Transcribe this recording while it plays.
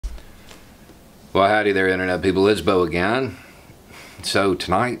Well, howdy there, Internet people. It's Bo again. So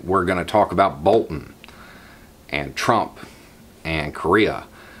tonight we're going to talk about Bolton and Trump and Korea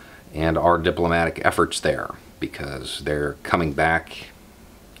and our diplomatic efforts there, because they're coming back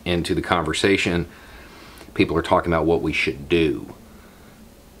into the conversation. People are talking about what we should do.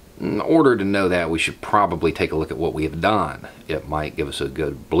 In order to know that, we should probably take a look at what we have done. It might give us a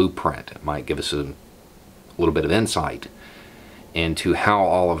good blueprint. It might give us a little bit of insight into how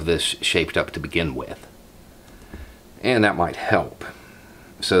all of this shaped up to begin with. And that might help.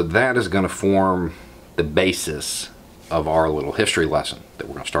 So that is going to form the basis of our little history lesson that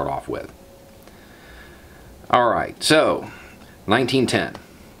we're going to start off with. Alright, so 1910,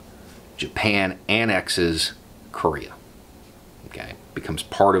 Japan annexes Korea. Okay, becomes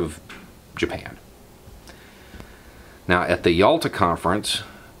part of Japan. Now at the Yalta Conference,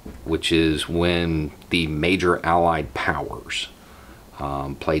 which is when the major Allied powers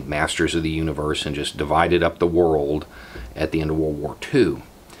played masters of the universe and just divided up the world at the end of World War II,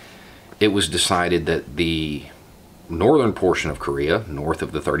 it was decided that the northern portion of Korea, north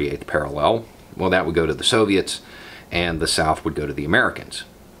of the 38th parallel, well, that would go to the Soviets, and the south would go to the Americans.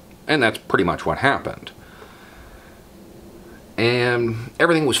 And that's pretty much what happened. And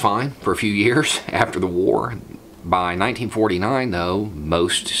everything was fine for a few years after the war. By 1949, though,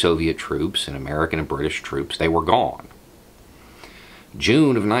 most Soviet troops and American and British troops, they were gone.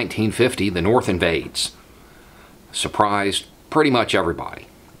 June of 1950, the North invades. Surprised pretty much everybody,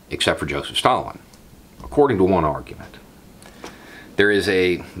 except for Joseph Stalin, according to one argument. There is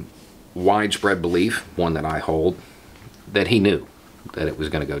a widespread belief, one that I hold, that he knew that it was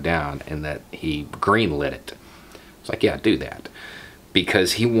going to go down and that he greenlit it. It's like, yeah, do that.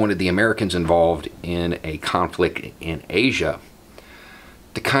 Because he wanted the Americans involved in a conflict in Asia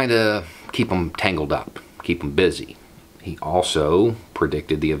to kind of keep them tangled up, keep them busy. He also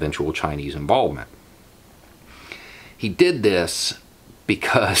predicted the eventual Chinese involvement. He did this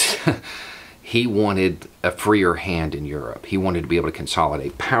because he wanted a freer hand in Europe. He wanted to be able to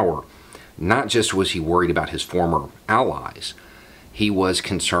consolidate power. Not just was he worried about his former allies, he was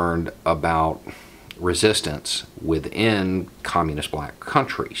concerned about resistance within communist black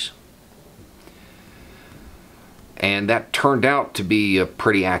countries. And that turned out to be a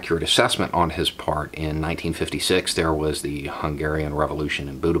pretty accurate assessment on his part. In 1956, there was the Hungarian Revolution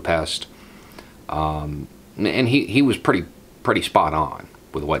in Budapest. And he was pretty spot on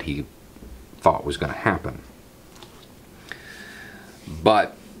with what he thought was going to happen.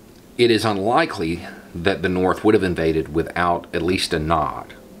 But it is unlikely that the North would have invaded without at least a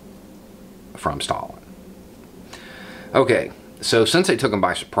nod from Stalin. Okay, so since they took him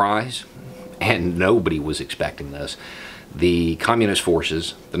by surprise, and nobody was expecting this, the communist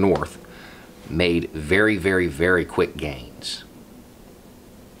forces, the North, made very, very, very quick gains.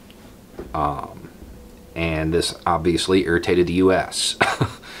 And this obviously irritated the U.S.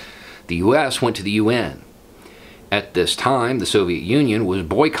 The U.S. went to the UN. At this time, the Soviet Union was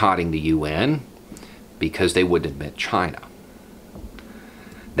boycotting the UN because they wouldn't admit China.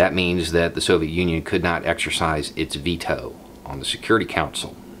 That means that the Soviet Union could not exercise its veto on the Security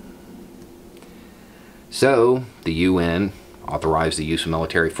Council. So, the UN authorized the use of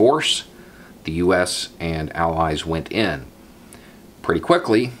military force. The US and allies went in. Pretty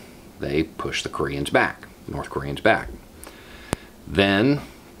quickly, they pushed the Koreans back, North Koreans back. Then,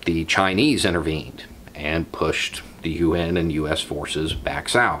 the Chinese intervened and pushed the UN and US forces back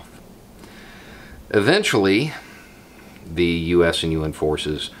south. Eventually, the US and UN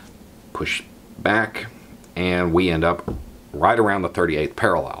forces push back, and we end up right around the 38th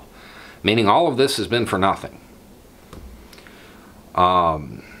parallel, meaning all of this has been for nothing.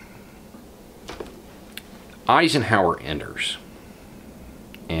 Eisenhower enters,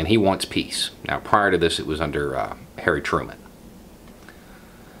 and he wants peace. Now, prior to this, it was under Harry Truman.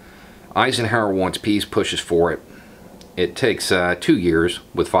 Eisenhower wants peace, pushes for it. It takes 2 years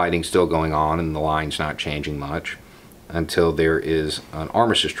with fighting still going on and the lines not changing much, until there is an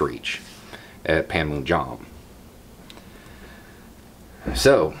armistice reached at Panmunjom.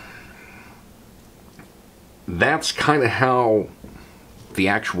 So, that's kind of how the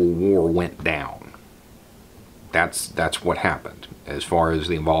actual war went down. That's what happened as far as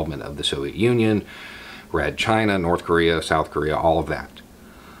the involvement of the Soviet Union, Red China, North Korea, South Korea, all of that.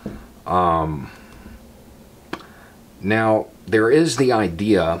 Now, there is the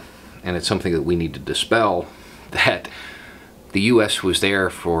idea, and it's something that we need to dispel, that the U.S. was there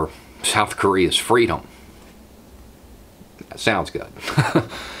for South Korea's freedom. That sounds good.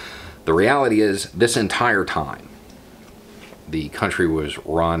 The reality is, this entire time, the country was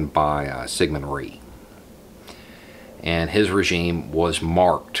run by Syngman Rhee. And his regime was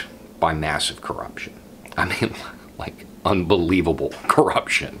marked by massive corruption. I mean, like unbelievable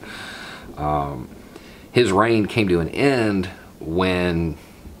corruption. His reign came to an end when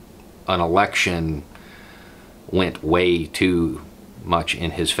an election went way too much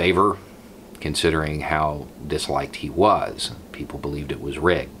in his favor, considering how disliked he was. People believed it was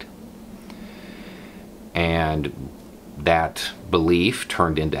rigged. And that belief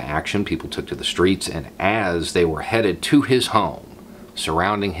turned into action. People took to the streets, and as they were headed to his home,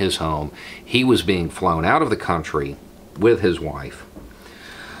 surrounding his home, he was being flown out of the country with his wife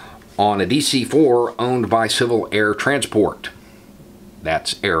on a DC-4 owned by Civil Air Transport.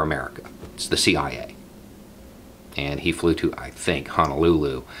 That's Air America. It's the CIA. And he flew to, I think,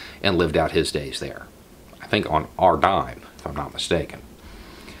 Honolulu and lived out his days there. I think on our dime, if I'm not mistaken.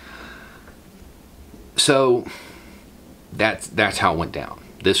 So that's how it went down.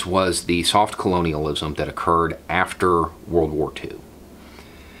 This was the soft colonialism that occurred after World War II.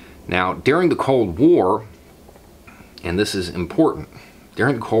 Now, during the Cold War, and this is important,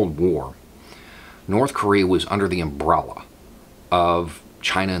 during the Cold War, North Korea was under the umbrella of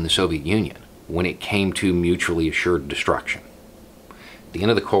China and the Soviet Union when it came to mutually assured destruction. At the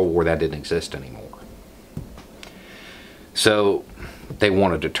end of the Cold War, that didn't exist anymore. So they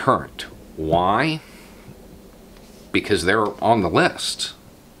want a deterrent. Why? Because they're on the list.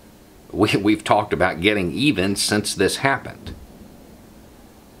 We've talked about getting even since this happened.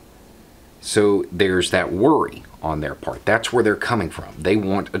 So there's that worry on their part. That's where they're coming from. They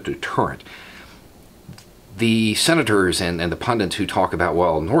want a deterrent. The senators and the pundits who talk about,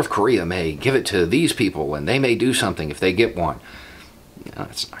 well, North Korea may give it to these people and they may do something if they get one. No,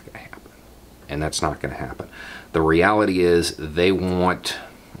 that's not going to happen. And that's not going to happen. The reality is they want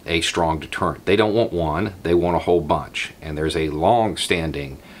a strong deterrent. They don't want one, they want a whole bunch. And there's a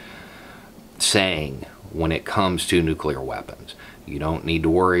long-standing saying when it comes to nuclear weapons. You don't need to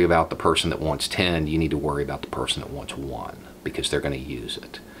worry about the person that wants 10, you need to worry about the person that wants 1, because they're going to use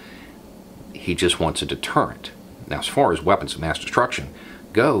it. He just wants a deterrent. Now, as far as weapons of mass destruction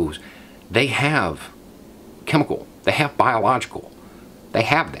goes, they have chemical, they have biological, they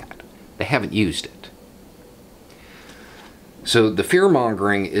have that. They haven't used it. So the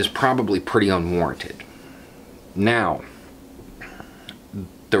fear-mongering is probably pretty unwarranted. Now,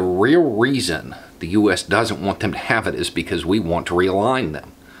 the real reason the U.S. doesn't want them to have it is because we want to realign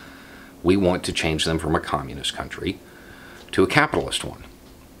them. We want to change them from a communist country to a capitalist one.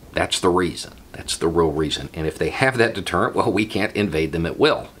 That's the reason. That's the real reason. And if they have that deterrent, well, we can't invade them at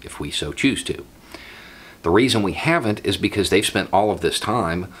will if we so choose to. The reason we haven't is because they've spent all of this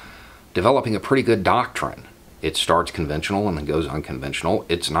time developing a pretty good doctrine. It starts conventional and then goes unconventional.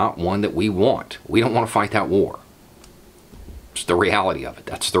 It's not one that we want. We don't want to fight that war. It's the reality of it.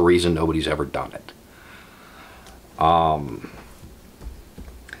 That's the reason nobody's ever done it.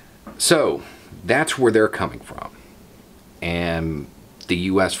 So that's where they're coming from. And the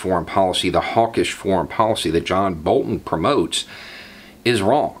U.S. foreign policy, the hawkish foreign policy that John Bolton promotes, is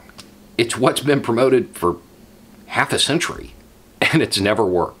wrong. It's what's been promoted for half a century, and it's never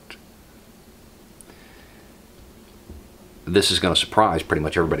worked. This is going to surprise pretty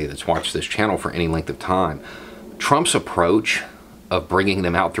much everybody that's watched this channel for any length of time. Trump's approach of bringing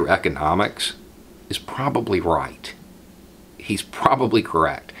them out through economics is probably right. He's probably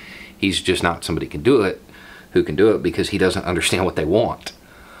correct. He's just not somebody who can do it because he doesn't understand what they want.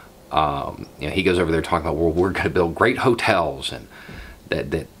 He goes over there talking about, well, we're going to build great hotels, and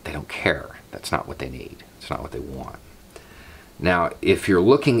that they don't care. That's not what they need. It's not what they want. Now, if you're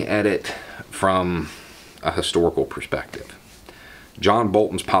looking at it from a historical perspective, John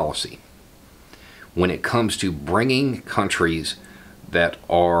Bolton's policy, when it comes to bringing countries that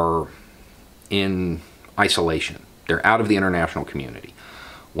are in isolation, they're out of the international community,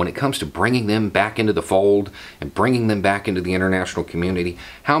 when it comes to bringing them back into the fold and bringing them back into the international community,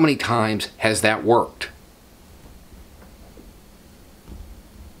 how many times has that worked?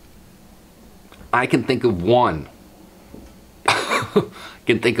 I can think of one. I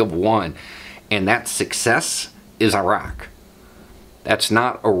can think of one. And that success is Iraq. That's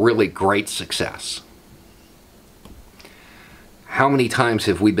not a really great success. How many times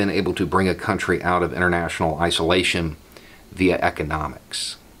have we been able to bring a country out of international isolation via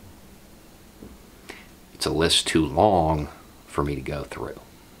economics? It's a list too long for me to go through.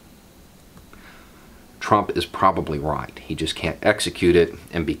 Trump is probably right. He just can't execute it,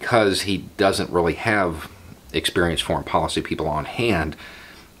 and because he doesn't really have experienced foreign policy people on hand,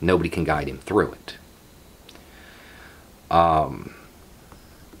 nobody can guide him through it.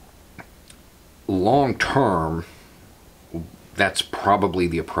 Long term, that's probably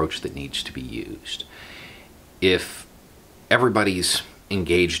the approach that needs to be used. If everybody's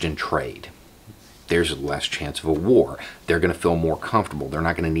engaged in trade. There's less chance of a war. They're going to feel more comfortable. They're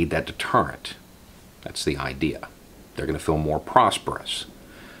not going to need that deterrent. That's the idea. They're going to feel more prosperous.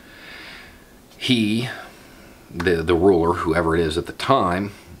 He, the ruler, whoever it is at the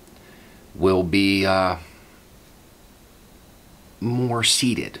time, will be more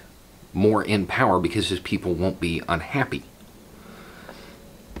seated, more in power, because his people won't be unhappy.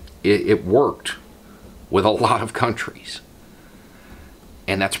 It worked with a lot of countries.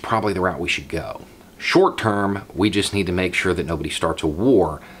 And that's probably the route we should go. Short term, we just need to make sure that nobody starts a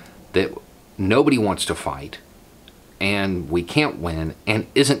war that nobody wants to fight, and we can't win, and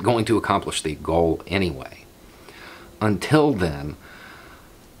isn't going to accomplish the goal anyway. Until then,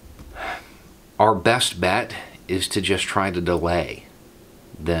 our best bet is to just try to delay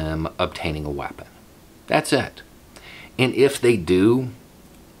them obtaining a weapon. That's it. And if they do,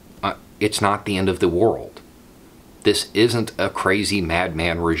 it's not the end of the world. This isn't a crazy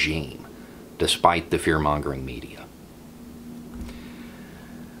madman regime, despite the fear-mongering media.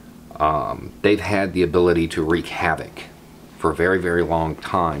 They've had the ability to wreak havoc for a very, very long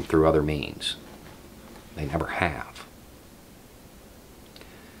time through other means. They never have.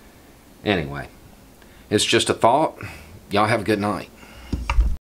 Anyway, it's just a thought. Y'all have a good night.